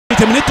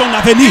déterminer ton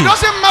avenir. It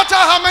doesn't matter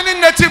how many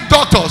native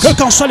doctors, Quel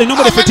qu'en soit le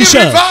nombre de how many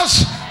féticheurs,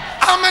 rivers,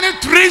 how many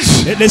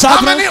trees, les how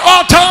arbres, many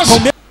altars.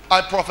 combien...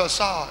 I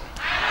prophesy.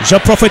 Je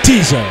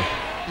prophétise.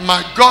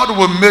 My God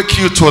will make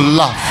you to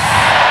laugh.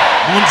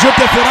 Mon Dieu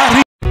te fera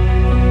rire.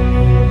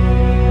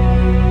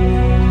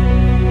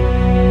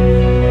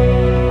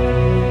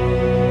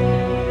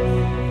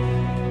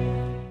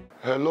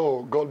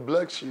 Hello, God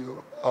bless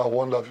you, our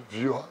wonderful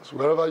viewers,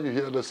 wherever you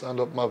hear the sound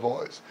of my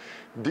voice.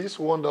 This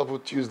wonderful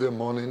Tuesday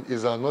morning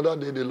is another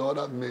day the Lord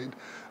has made,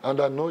 and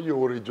I know you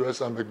will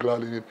rejoice and be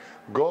glad in it.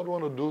 God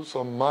wants to do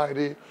some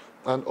mighty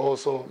and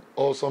also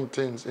awesome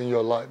things in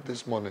your life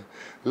this morning.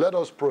 Let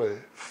us pray.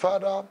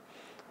 Father,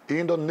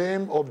 in the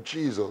name of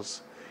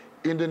Jesus,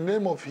 in the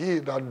name of He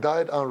that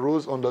died and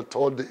rose on the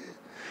third day,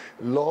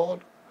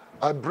 Lord,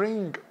 I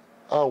bring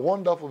our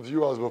wonderful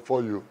viewers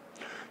before you.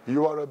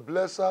 You are a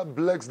blesser,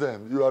 bless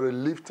them. You are a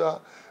lifter,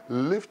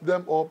 lift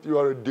them up. You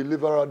are a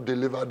deliverer,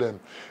 deliver them.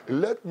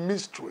 Let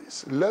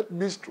mysteries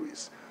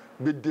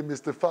be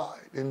demystified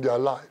in their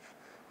life.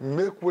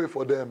 Make way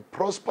for them.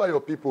 Prosper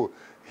your people.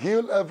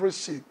 Heal every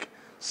sick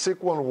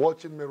one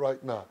watching me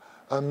right now.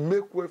 And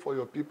make way for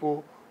your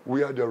people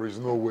where there is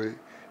no way.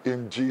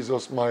 In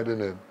Jesus' mighty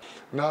name.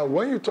 Now,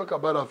 when you talk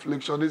about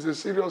affliction, it's a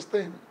serious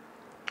thing.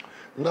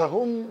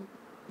 Nahum,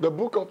 the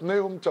book of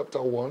Nahum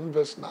chapter 1,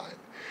 verse 9.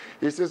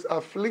 It says,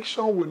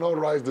 affliction will not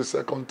rise the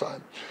second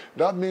time.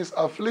 That means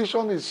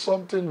affliction is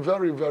something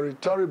very, very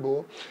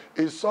terrible.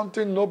 It's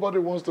something nobody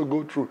wants to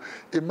go through.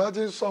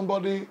 Imagine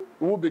somebody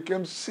who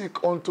became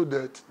sick unto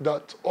death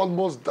that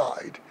almost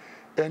died,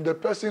 and the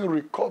person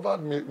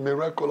recovered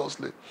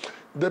miraculously.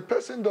 The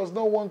person does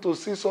not want to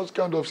see such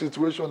kind of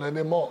situation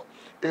anymore.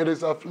 It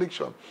is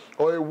affliction.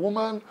 Or a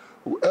woman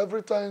who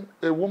every time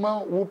a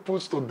woman who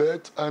puts to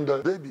bed and the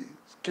baby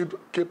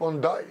keep on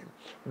dying.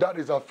 That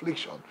is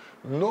affliction.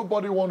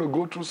 Nobody want to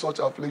go through such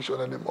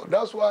affliction anymore.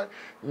 That's why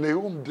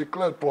Nahum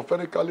declared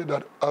prophetically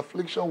that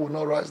affliction will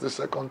not rise the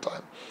second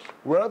time.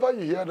 Wherever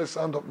you hear the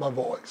sound of my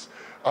voice,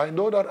 I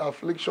know that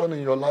affliction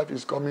in your life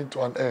is coming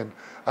to an end.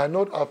 I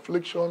know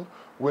affliction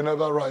will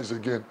never rise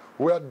again.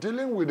 We are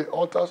dealing with the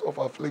altars of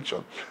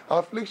affliction.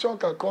 Affliction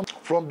can come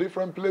from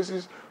different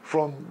places,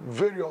 from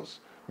various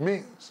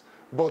means.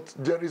 But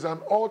there is an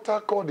altar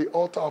called the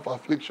altar of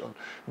affliction.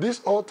 This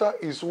altar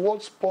is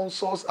what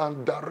sponsors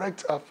and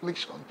directs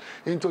affliction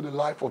into the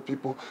life of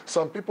people.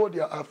 Some people,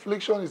 their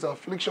affliction is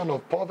affliction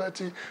of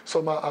poverty.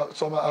 Some are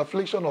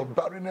affliction of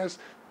barrenness,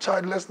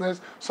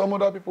 childlessness. Some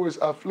other people is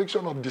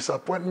affliction of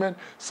disappointment.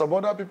 Some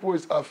other people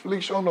is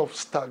affliction of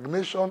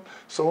stagnation.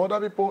 Some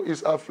other people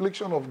is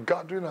affliction of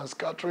gathering and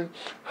scattering.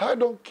 I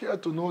don't care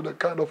to know the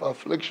kind of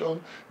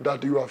affliction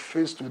that you are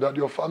faced with, that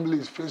your family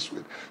is faced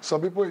with.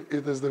 Some people,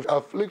 it is the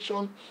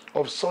affliction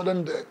of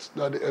sudden death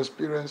that they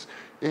experience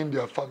in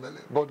their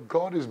family. But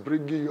God is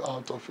bringing you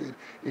out of it.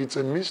 It's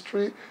a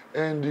mystery,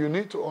 and you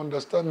need to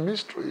understand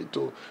mystery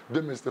to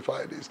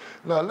demystify this.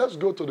 Now, let's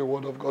go to the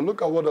Word of God.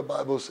 Look at what the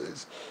Bible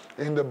says.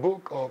 In the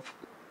book of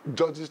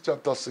Judges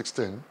chapter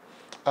 16,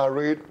 I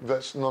read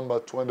verse number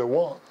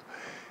 21.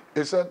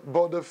 It said,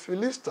 but the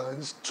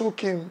Philistines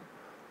took him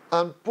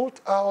and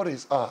put out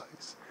his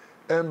eyes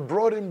and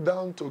brought him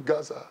down to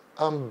Gaza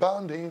and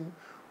bound him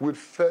with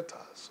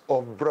fetters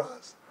of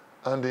brass,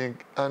 and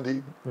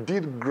he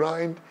did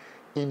grind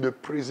in the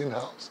prison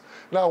house.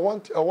 Now, I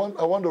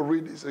want to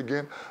read this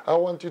again. I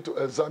want you to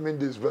examine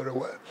this very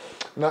well.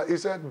 Now, he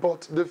said,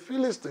 but the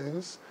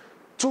Philistines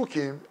took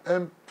him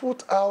and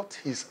put out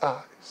his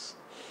eyes,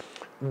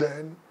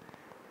 then,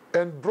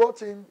 and brought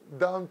him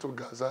down to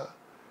Gaza,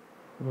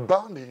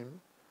 bound him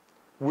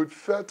with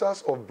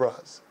fetters of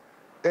brass,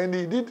 and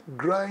he did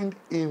grind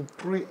in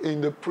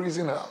the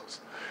prison house.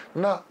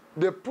 Now,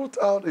 they put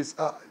out his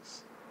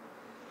eyes.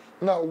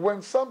 Now,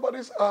 when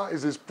somebody's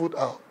eyes is put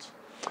out,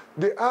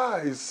 the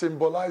eyes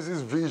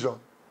symbolizes vision.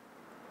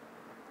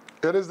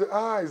 It is the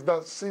eyes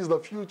that sees the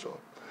future.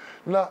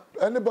 Now,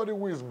 anybody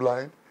who is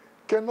blind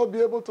cannot be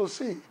able to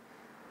see.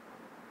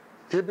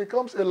 He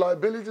becomes a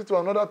liability to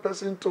another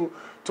person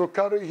to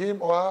carry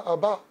him or her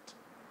about.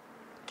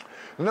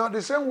 Now,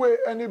 the same way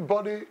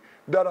anybody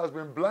that has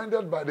been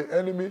blinded by the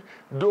enemy,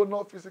 though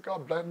not physical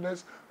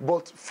blindness,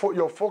 but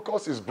your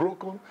focus is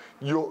broken,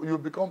 you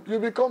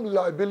become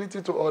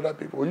liability to other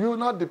people. You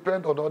not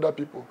depend on other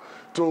people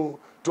to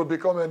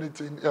become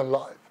anything in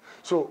life.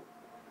 So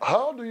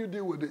how do you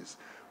deal with this?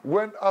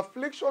 When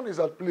affliction is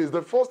at place,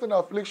 the first thing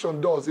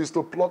affliction does is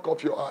to pluck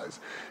up your eyes.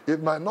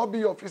 It might not be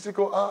your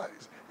physical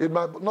eyes. It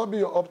might not be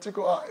your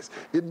optical eyes.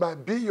 It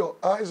might be your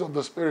eyes of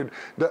the Spirit.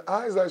 The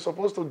eyes that are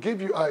supposed to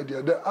give you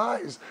idea. The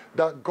eyes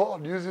that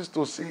God uses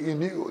to see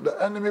in you.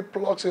 The enemy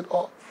plucks it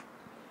off.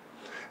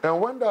 And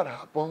when that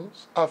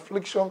happens,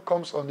 affliction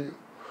comes on you.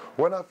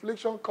 When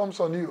affliction comes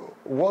on you,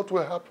 what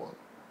will happen?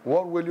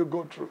 What will you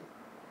go through?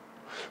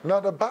 Now,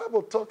 the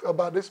Bible talked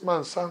about this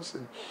man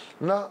Samson.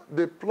 Now,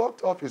 they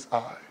plucked off his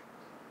eye.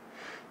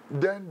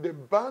 Then they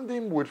bound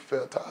him with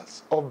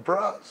fetters of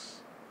brass.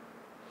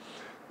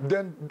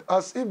 Then,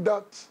 as if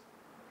that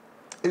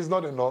is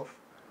not enough,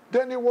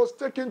 then he was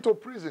taken to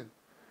prison.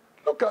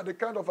 Look at the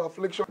kind of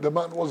affliction the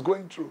man was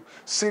going through.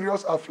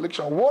 Serious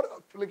affliction. What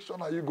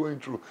affliction are you going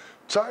through?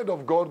 Child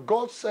of God,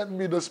 God sent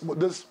me this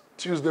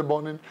Tuesday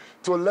morning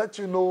to let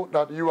you know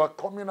that you are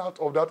coming out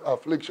of that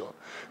affliction.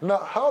 Now,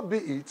 how be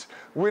it,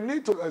 we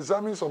need to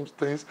examine some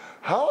things.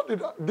 How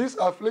did this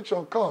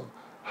affliction come?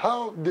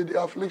 How did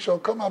the affliction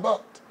come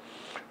about?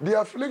 The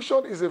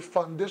affliction is a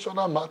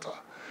foundational matter.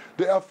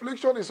 The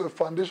affliction is a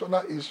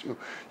foundational issue.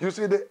 You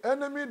see, the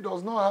enemy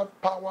does not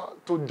have power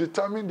to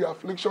determine the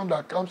affliction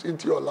that comes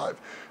into your life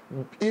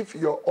if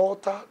your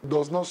altar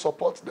does not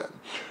support them.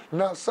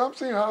 Now,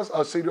 Samson has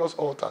a serious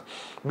altar.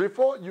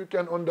 Before you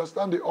can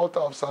understand the altar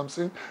of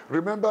Samson,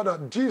 remember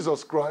that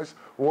Jesus Christ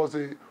was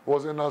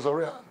a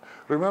Nazarene.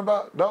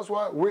 Remember, that's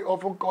why we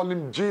often call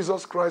him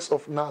Jesus Christ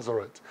of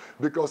Nazareth,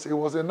 because he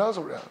was a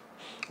Nazarene.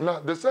 Now,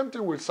 the same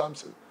thing with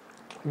Samson.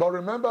 But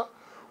remember,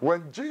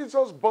 when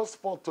Jesus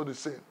burst forth to the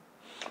scene,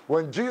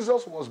 when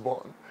Jesus was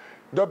born,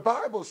 the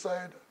Bible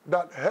said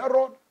that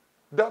Herod,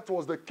 that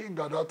was the king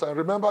at that time.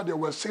 Remember, there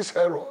were 6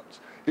 Herods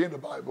in the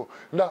Bible.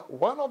 Now,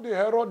 one of the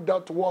Herod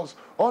that was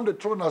on the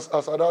throne as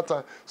at that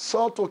time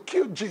sought to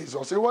kill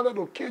Jesus. He wanted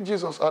to kill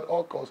Jesus at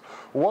all costs.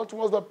 What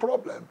was the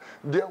problem?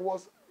 There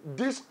was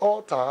this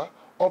altar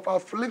of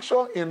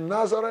affliction in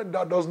Nazareth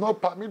that does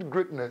not permit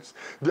greatness.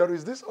 There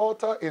is this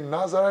altar in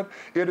Nazareth.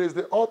 It is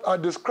the altar, I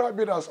describe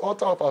it as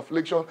altar of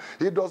affliction.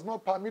 It does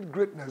not permit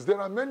greatness. There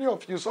are many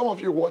of you, some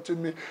of you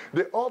watching me,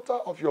 the altar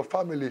of your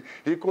family.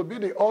 It could be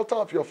the altar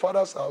of your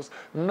father's house.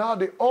 Now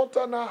the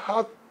altar now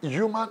has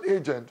human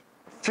agent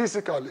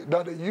physically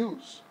that they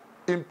use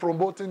in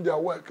promoting their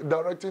work,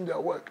 directing their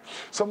work.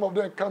 Some of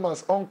them come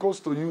as uncles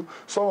to you.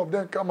 Some of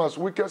them come as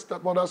wicked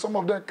stepmothers. Some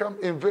of them come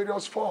in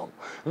various forms.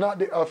 Now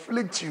they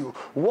afflict you.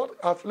 What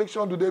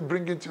affliction do they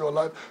bring into your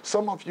life?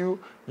 Some of you,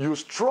 you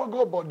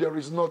struggle, but there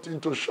is nothing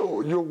to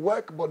show. You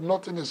work, but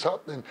nothing is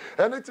happening.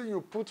 Anything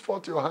you put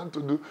forth your hand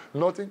to do,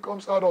 nothing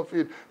comes out of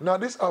it. Now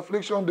this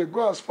affliction, they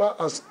go as far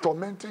as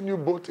tormenting you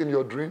both in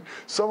your dream.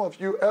 Some of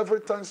you,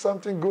 every time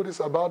something good is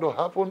about to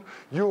happen,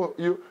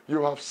 you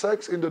have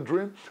sex in the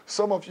dream.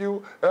 Some of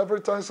you, every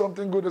time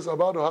something good is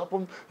about to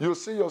happen, you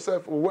see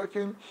yourself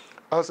working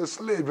as a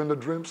slave in the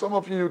dream. Some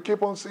of you, you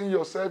keep on seeing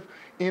yourself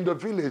in the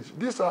village.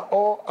 These are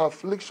all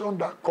affliction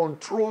that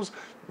controls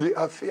the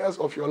affairs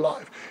of your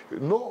life.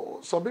 No,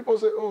 some people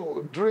say,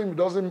 oh, dream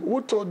doesn't,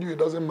 who told you it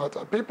doesn't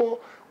matter? People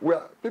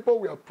were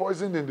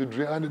poisoned in the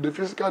dream, and in the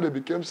physical they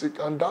became sick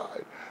and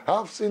died.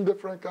 I've seen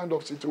different kind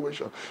of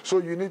situations. So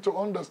you need to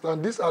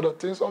understand these are the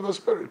things of the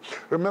spirit.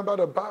 Remember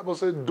the Bible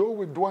said, though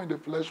we dwell in the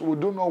flesh, we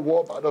do not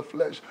war by the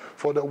flesh.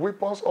 For the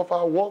weapons of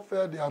our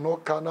warfare, they are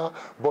not carnal,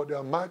 but they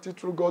are mighty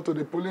through God to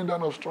the pulling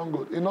down of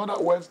stronghold. In other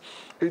words,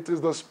 it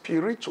is the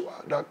spiritual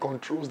that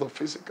controls the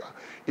physical.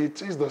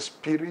 It is the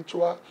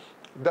spiritual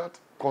that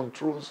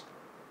controls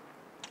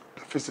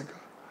the physical.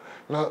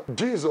 Now,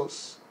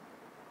 Jesus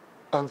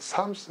and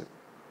Samson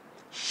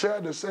share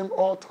the same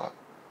altar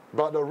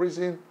by the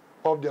reason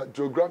of their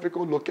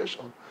geographical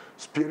location.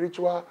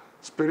 Spiritually,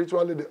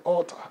 the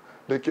altar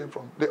they came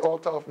from, the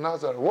altar of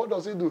Nazareth. What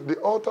does it do? The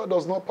altar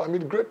does not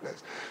permit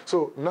greatness.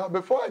 So now,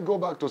 before I go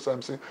back to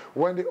Samson,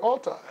 when the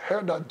altar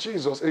heard that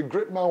Jesus, a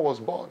great man, was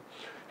born,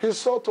 he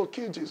sought to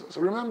kill Jesus.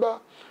 Remember,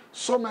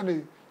 so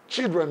many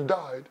children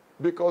died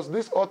because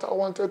this altar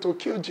wanted to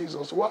kill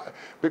Jesus. Why?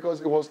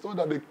 Because it was told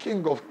that the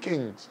King of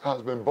Kings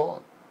has been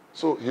born.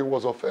 So he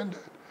was offended.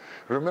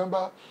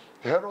 Remember,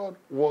 Herod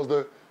was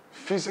the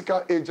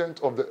physical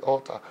agent of the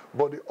altar,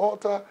 but the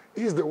altar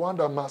is the one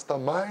that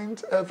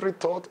masterminds every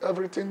thought,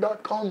 everything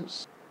that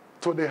comes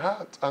to the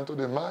heart and to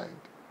the mind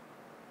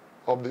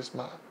of this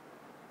man.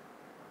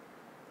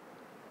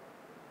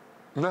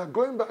 Now,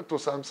 going back to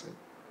Samson.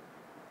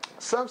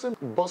 Samson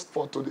burst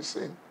forth to the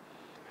scene.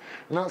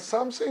 Now,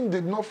 Samson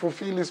did not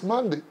fulfill his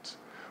mandate.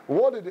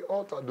 What did the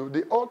altar do?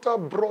 The altar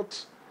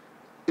brought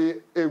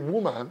a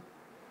woman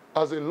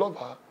as a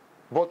lover,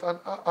 but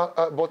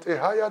a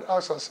hired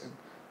assassin.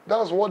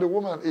 That's what the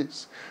woman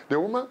is. The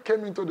woman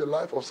came into the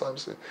life of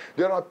Samson.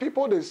 There are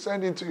people they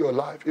send into your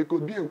life. It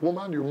could be a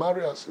woman you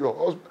marry as your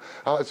husband,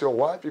 as your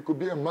wife. It could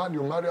be a man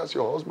you marry as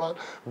your husband.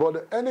 But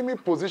the enemy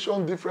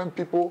positions different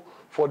people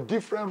for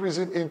different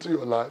reasons into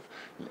your life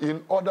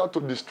in order to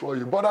destroy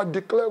you. But I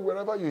declare,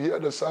 wherever you hear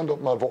the sound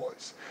of my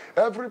voice,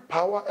 every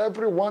power,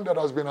 everyone that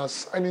has been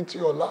assigned into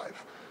your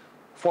life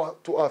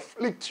to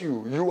afflict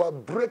you, you are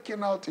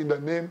breaking out in the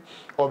name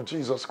of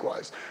Jesus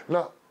Christ.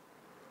 Now,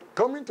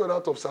 coming to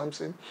that of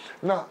Samson,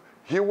 now,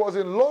 he was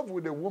in love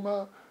with a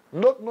woman,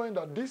 not knowing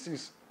that this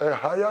is a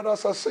hired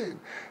assassin.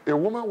 A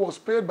woman was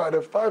paid by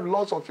the 5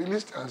 lords of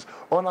Philistines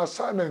on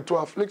assignment to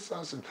afflict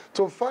Samson,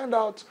 to find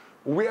out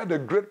where the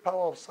great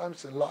power of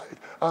Samson lied.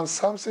 And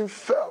Samson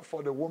fell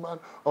for the woman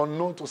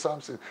unknown to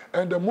Samson.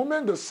 And the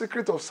moment the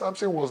secret of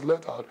Samson was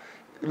let out,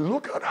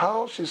 look at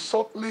how she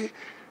subtly,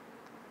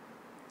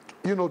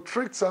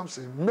 tricked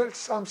Samson, made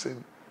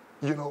Samson,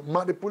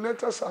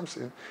 manipulated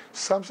Samson.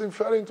 Samson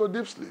fell into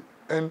deep sleep.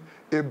 And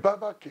a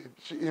barber came.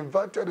 She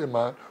invited a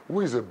man who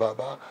is a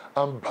barber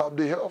and barbed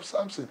the hair of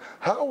Samson.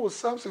 How would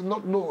Samson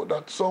not know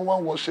that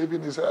someone was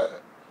shaving his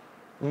hair?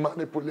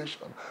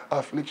 manipulation,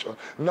 affliction.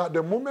 Now,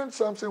 the moment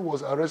Samson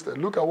was arrested,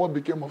 look at what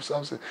became of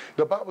Samson.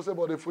 The Bible said,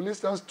 but the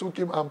Philistines took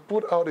him and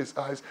put out his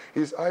eyes.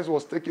 His eyes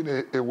was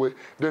taken away.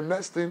 The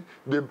next thing,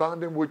 they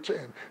bound him with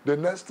chain. The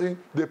next thing,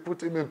 they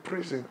put him in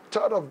prison.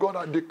 Child of God,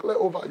 I declare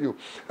over you,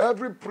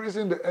 every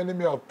prison the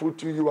enemy have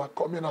put you, you are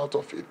coming out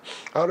of it.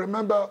 I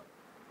remember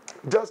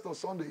just on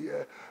Sunday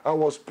here, I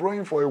was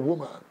praying for a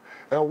woman.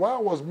 And while I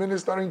was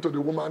ministering to the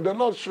woman, the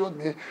Lord showed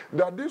me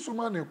that this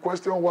woman in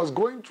question was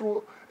going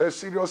through a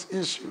serious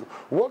issue.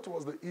 What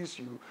was the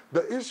issue?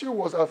 The issue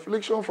was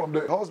affliction from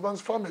the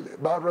husband's family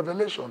by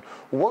revelation.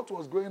 What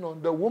was going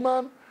on? The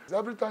woman,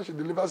 every time she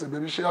delivers a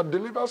baby, she had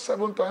delivered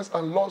 7 times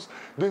and lost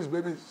this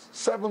baby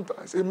 7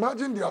 times.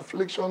 Imagine the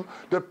affliction,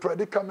 the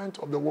predicament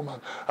of the woman.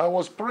 I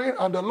was praying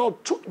and the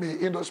Lord took me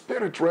in the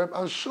spirit realm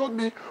and showed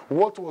me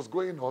what was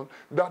going on.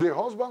 That the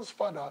husband's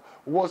father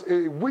was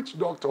a witch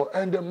doctor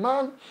and the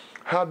man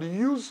had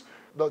used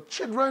the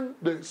children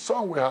the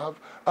son will have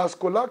as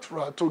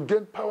collateral to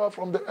gain power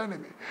from the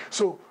enemy.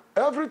 So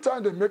every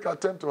time they make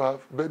attempt to have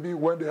baby,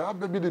 when they have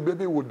baby, the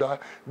baby would die.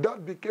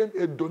 That became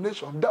a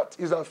donation. That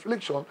is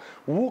affliction.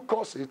 Who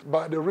caused it?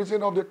 By the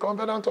reason of the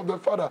covenant of the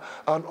father.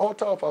 An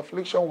altar of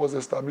affliction was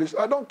established.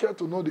 I don't care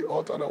to know the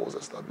altar that was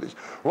established.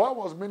 While I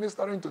was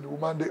ministering to the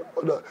woman,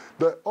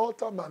 the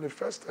altar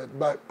manifested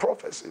by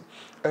prophecy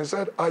and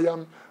said, I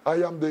am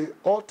the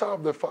altar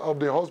of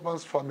the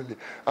husband's family.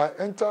 I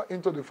enter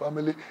into the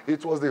family.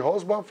 It was the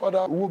husband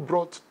father who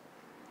brought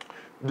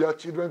their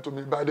children to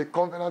me by the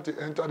covenant he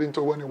entered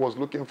into when he was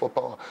looking for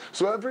power.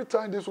 So every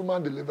time this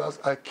woman delivers,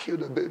 I kill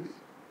the baby.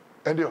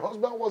 And the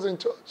husband was in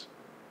church,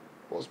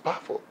 was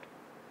baffled.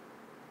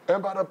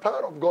 And by the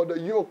power of God, the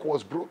yoke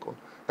was broken.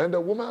 And the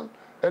woman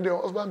and the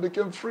husband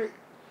became free.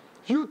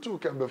 You too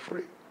can be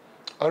free.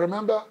 I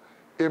remember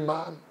a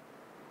man,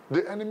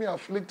 the enemy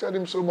afflicted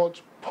him so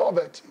much,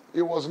 poverty.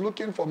 He was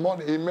looking for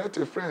money. He met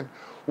a friend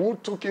who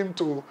took him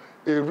to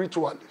a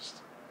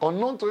ritualist.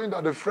 Unknown to him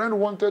that the friend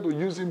wanted to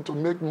use him to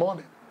make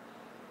money.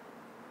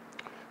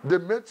 They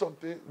made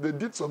something, they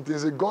did something,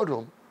 he got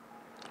home.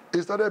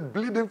 He started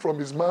bleeding from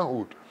his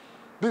manhood.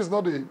 This is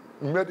not a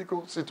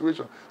medical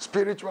situation,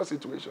 spiritual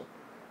situation.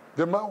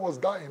 The man was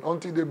dying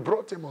until they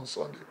brought him on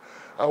Sunday.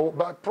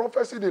 By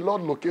prophecy, the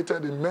Lord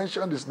located him,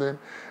 mentioned his name,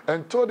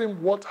 and told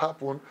him what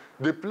happened,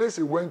 the place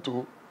he went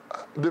to,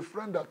 the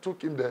friend that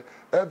took him there,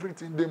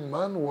 everything. The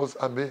man was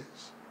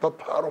amazed. The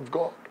power of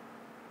God.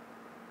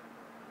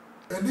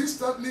 And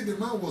instantly the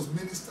man was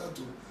ministered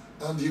to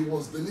and he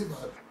was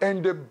delivered.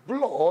 And the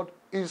blood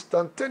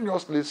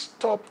instantaneously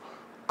stopped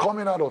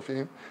coming out of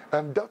him,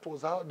 and that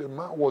was how the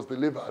man was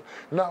delivered.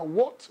 Now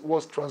what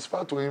was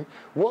transferred to him,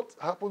 what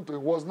happened to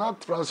him was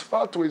not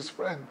transferred to his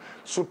friend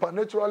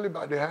supernaturally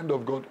by the hand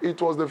of God. It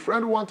was the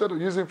friend who wanted to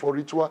use him for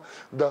ritual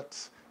that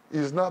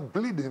is now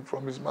bleeding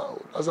from his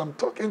mouth. As I'm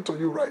talking to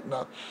you right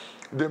now,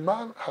 the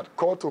man had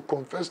called to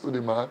confess to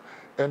the man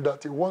and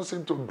that he wants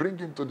him to bring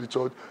him to the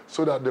church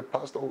so that the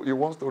pastor, he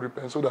wants to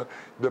repent, so that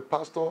the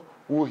pastor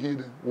who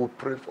healed him will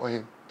pray for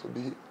him to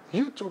be healed.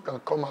 You too can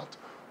come out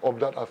of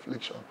that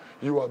affliction.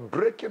 You are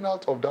breaking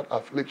out of that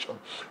affliction.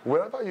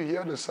 Wherever you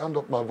hear the sound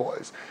of my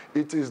voice,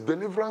 it is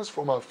deliverance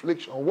from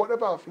affliction.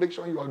 Whatever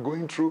affliction you are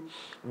going through,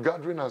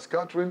 gathering and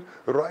scattering,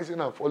 rising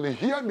and falling,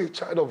 hear me,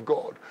 child of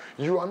God.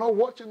 You are not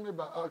watching me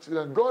by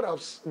accident. God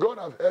has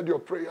heard your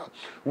prayer.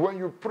 When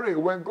you pray,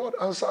 when God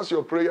answers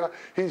your prayer,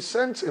 he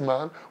sends a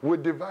man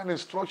with divine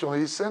instruction.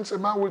 He sends a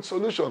man with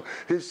solution.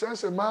 He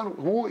sends a man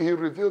who he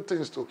revealed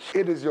things to.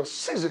 It is your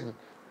season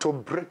to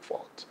break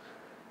forth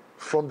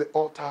from the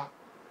altar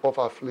of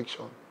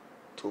affliction,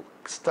 to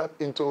step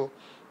into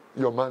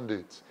your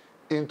mandate,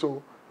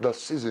 into the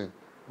season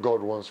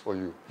God wants for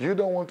you. You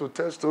don't want to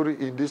tell story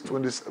in this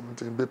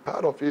 2017. Be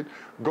part of it.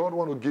 God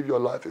want to give your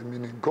life a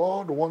meaning.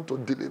 God want to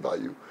deliver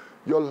you.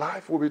 Your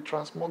life will be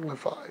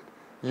transmognified.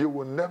 You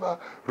will never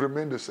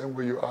remain the same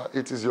way you are.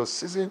 It is your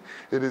season.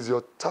 It is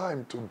your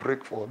time to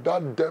break forth.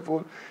 That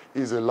devil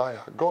is a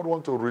liar. God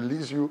want to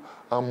release you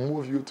and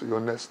move you to your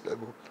next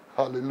level.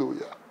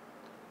 Hallelujah.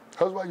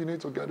 That's why you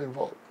need to get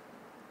involved.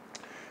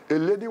 A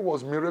lady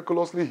was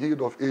miraculously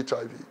healed of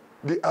HIV.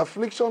 The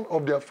affliction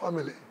of their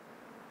family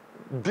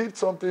did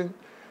something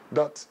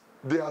that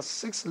there are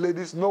 6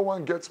 ladies, no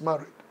one gets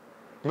married.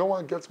 No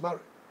one gets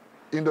married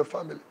in the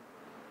family.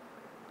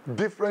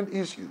 Different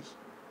issues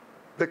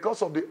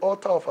because of the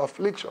altar of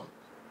affliction.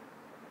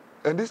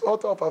 And this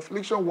altar of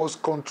affliction was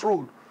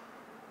controlled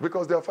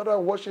because their father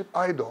worshipped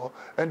idol,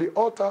 and the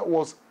altar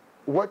was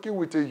working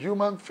with a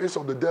human face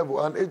of the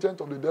devil, an agent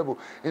of the devil,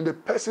 in the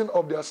person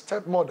of their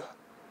stepmother.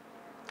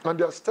 And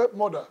their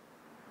stepmother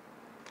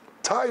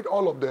tied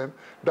all of them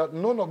that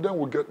none of them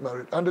would get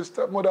married. And the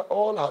stepmother,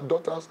 all her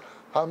daughters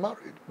are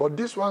married. But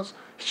these ones,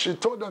 she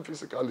told them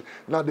physically.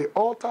 Now the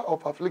altar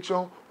of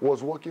affliction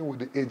was working with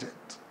the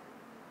agent.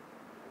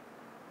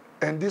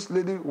 And this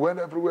lady went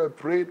everywhere,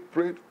 prayed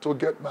to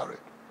get married.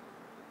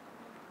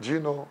 Do you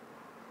know,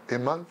 a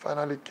man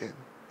finally came.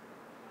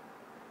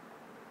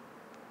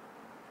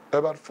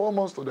 About 4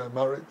 months to their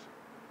marriage,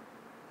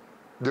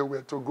 they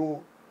were to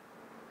go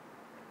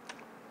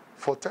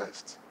for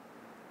tests.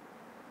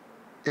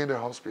 in the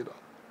hospital.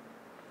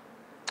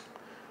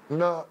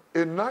 Now,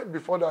 a night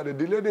before that,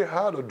 the lady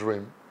had a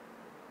dream.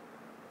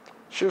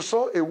 She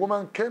saw a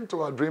woman came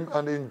to her dream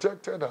and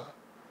injected her.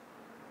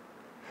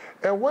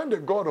 And when they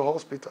got to the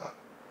hospital,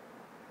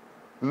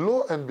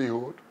 lo and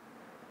behold,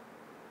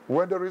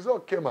 when the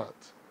result came out,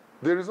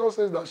 the result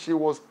says that she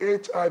was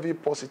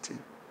HIV positive.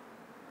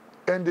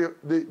 And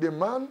the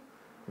man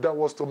that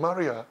was to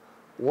marry her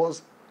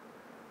was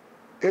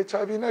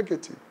HIV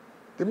negative.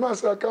 The man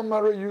said, I can't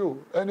marry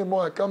you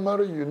anymore. I can't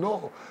marry you.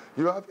 No,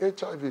 you have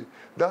HIV.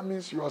 That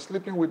means you are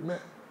sleeping with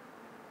men.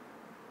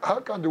 How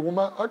can the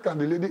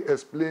lady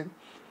explain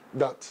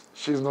that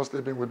she's not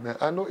sleeping with men?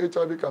 I know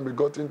HIV can be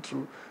gotten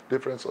through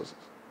different sources.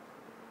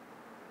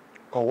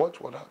 Or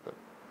watch what happened.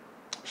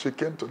 She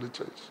came to the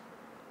church.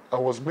 I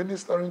was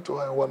ministering to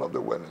her on one of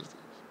the Wednesdays.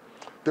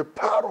 The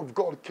power of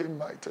God came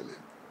mightily.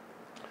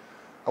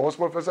 I was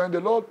prophesying. The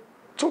Lord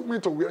took me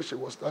to where she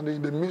was standing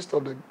in the midst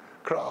of the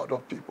crowd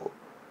of people.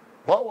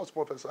 While I was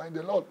prophesying,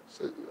 the Lord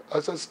said, I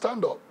said,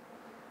 stand up.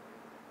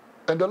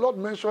 And the Lord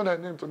mentioned her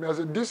name to me. I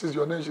said, this is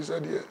your name? She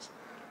said, yes.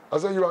 I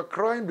said, you are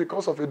crying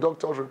because of a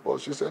doctor's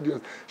report. She said, yes.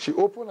 She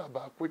opened her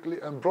bag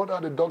quickly and brought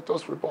out the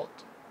doctor's report.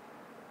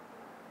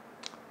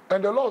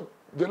 And the Lord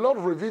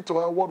revealed to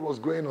her what was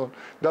going on,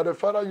 that the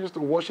father used to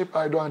worship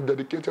idol and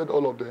dedicated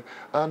all of them,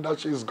 and that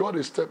she's got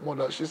a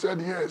stepmother. She said,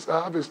 yes,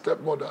 I have a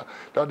stepmother.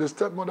 That the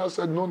stepmother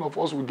said none of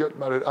us will get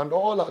married, and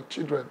all our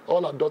children,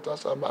 all our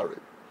daughters are married.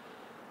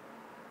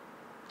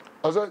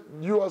 I said,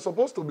 you are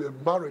supposed to be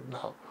married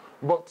now,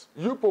 but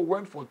you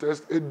went for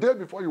test. A day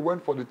before you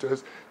went for the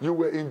test, you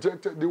were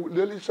injected. The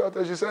lady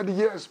shouted, she said,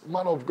 yes,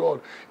 man of God,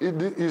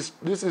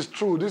 this is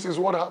true. This is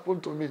what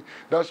happened to me,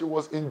 that she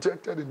was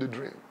injected in the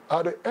dream.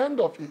 At the end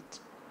of it,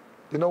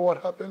 you know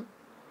what happened?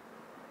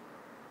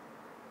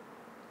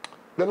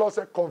 The Lord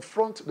said,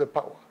 confront the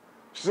power.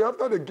 She said,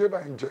 after they gave her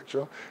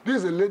injection,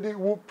 this is a lady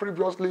who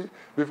previously,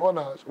 before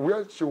now,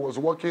 where she was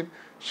working,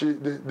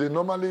 they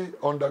normally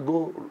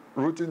undergo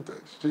routine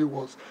tests.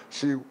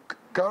 She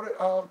carried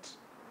out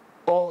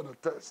all the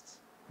tests.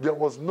 There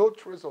was no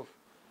trace of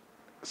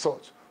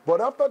such. But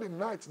after the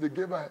night they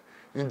gave her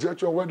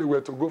injection when they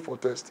were to go for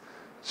test,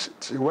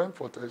 she went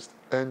for test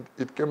and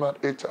it came out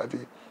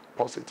HIV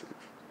positive.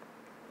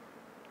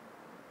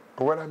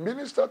 When I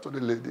ministered to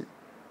the lady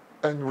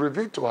and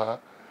revealed to her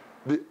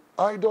the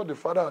idol the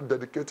father had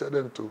dedicated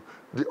them to,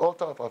 the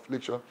altar of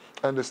affliction,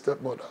 and the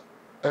stepmother.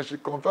 And she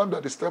confirmed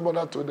that the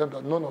stepmother told them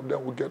that none of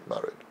them would get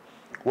married.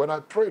 When I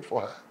prayed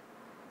for her,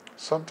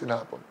 something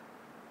happened.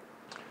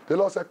 The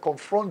Lord said,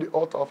 confront the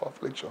altar of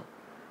affliction.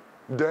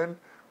 Then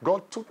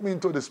God took me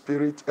into the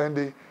spirit, and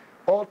the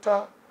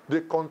altar,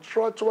 the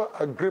contractual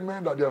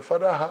agreement that their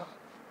father had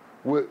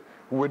with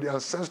the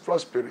ancestral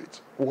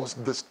spirit was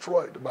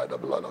destroyed by the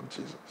blood of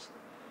Jesus.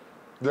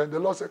 Then the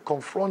Lord said,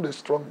 confront the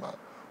strong man.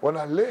 When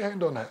I lay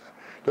hand on her,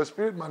 the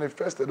spirit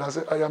manifested and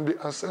said, I am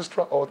the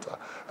ancestral altar.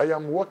 I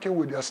am working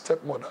with their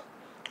stepmother.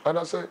 And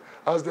I said,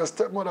 as their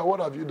stepmother, what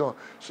have you done?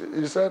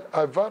 He said,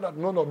 I vowed that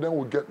none of them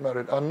would get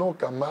married and none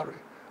can marry.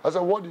 I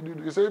said, what did you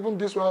do? He said, even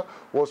this one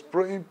was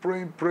praying,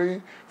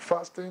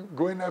 fasting,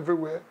 going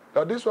everywhere,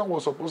 that this one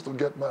was supposed to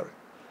get married.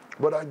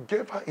 But I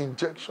gave her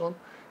injection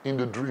in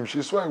the dream.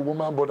 She saw a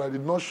woman, but I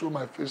did not show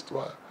my face to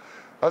her.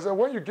 I said,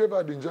 when you gave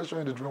her the injection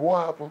in the dream,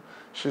 what happened?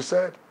 She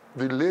said,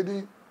 the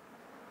lady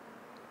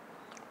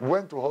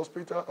went to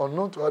hospital,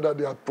 unknown to her that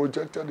they had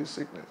projected the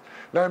sickness.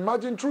 Now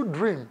imagine, through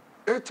dream,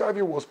 HIV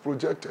was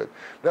projected.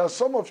 There are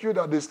some of you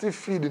that they still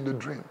feed in the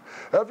dream.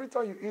 Every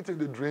time you eat in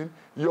the dream,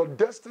 your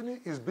destiny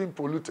is being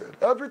polluted.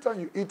 Every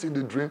time you eat in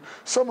the dream,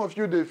 some of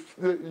you,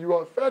 you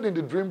are fed in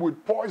the dream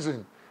with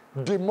poison,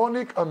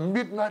 demonic and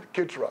midnight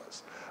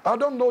caterers. I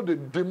don't know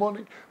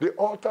the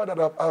altar that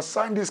have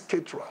assigned this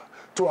caterer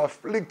to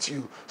afflict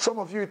you. Some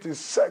of you, it is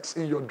sex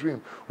in your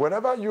dream.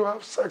 Whenever you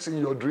have sex in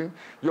your dream,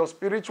 your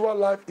spiritual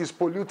life is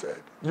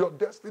polluted. Your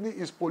destiny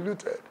is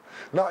polluted.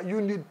 Now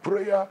you need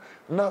prayer.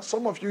 Now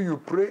some of you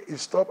pray, it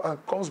stops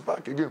and comes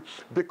back again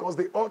because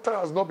the altar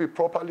has not been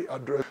properly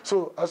addressed.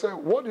 So I said,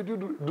 what did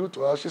you do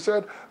to her? She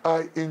said,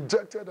 I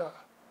injected her.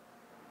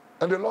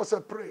 And the Lord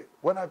said, pray.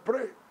 When I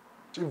prayed,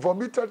 she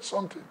vomited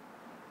something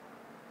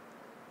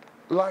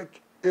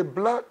like a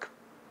black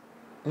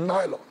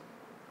nylon,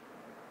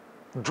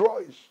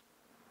 drawish,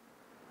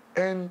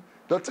 and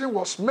the thing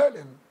was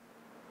smelling.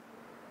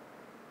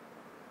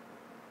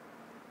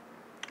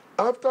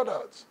 After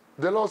that,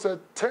 the Lord said,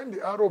 turn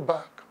the arrow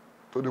back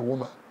to the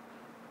woman.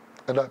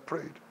 And I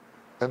prayed,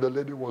 and the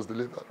lady was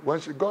delivered. When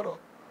she got up,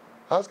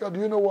 I asked her, do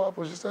you know what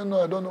happened? She said,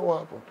 no, I don't know what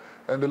happened.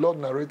 And the Lord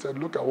narrated,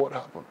 look at what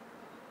happened.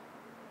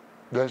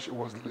 Then she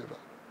was delivered.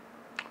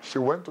 She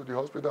went to the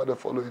hospital the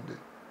following day.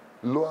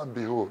 Lo and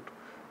behold,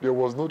 there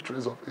was no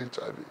trace of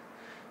HIV.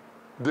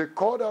 They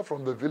called her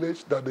from the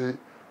village that the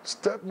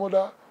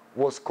stepmother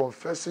was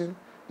confessing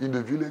in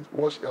the village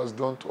what she has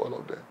done to all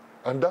of them.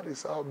 And that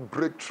is how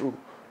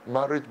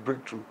marriage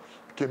breakthrough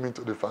came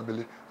into the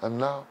family. And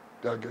now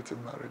they are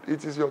getting married.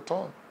 It is your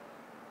turn.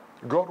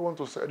 God wants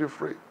to set you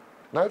free.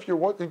 Now, if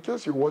in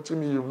case you're watching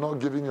me, you've not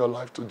given your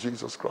life to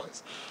Jesus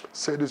Christ,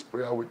 say this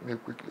prayer with me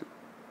quickly.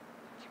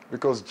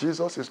 Because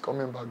Jesus is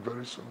coming back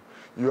very soon.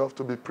 You have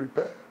to be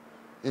prepared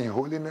in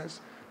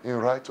holiness, in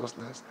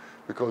righteousness.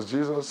 Because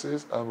Jesus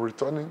says, I'm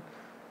returning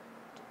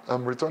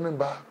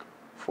back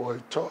for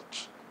a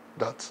church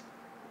that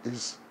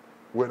is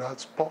without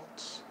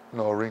spots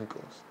nor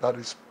wrinkles. That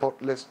is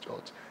spotless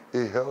church.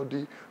 A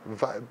healthy,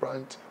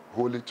 vibrant,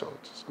 holy church.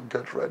 So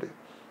get ready.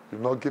 If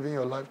you're not giving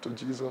your life to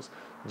Jesus,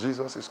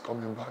 Jesus is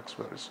coming back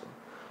very soon.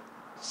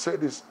 Say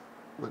this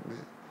with me.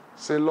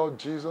 Say, Lord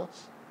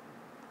Jesus,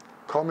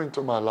 come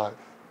into my life.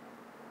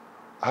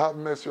 Have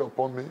mercy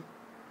upon me.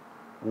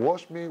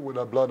 Wash me with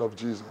the blood of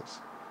Jesus.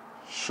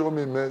 Show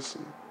me mercy.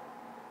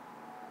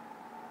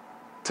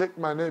 Take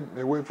my name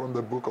away from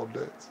the book of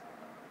death.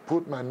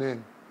 Put my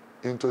name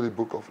into the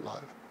book of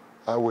life.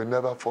 I will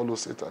never follow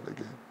Satan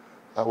again.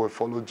 I will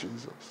follow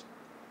Jesus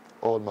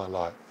all my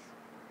life.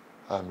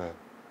 Amen.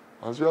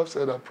 As you have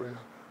said that prayer,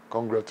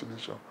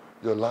 congratulations.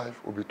 Your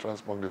life will be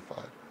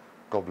transmogrified.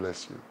 God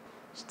bless you.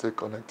 Stay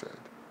connected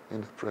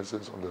in the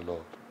presence of the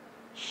Lord.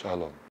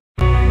 Shalom.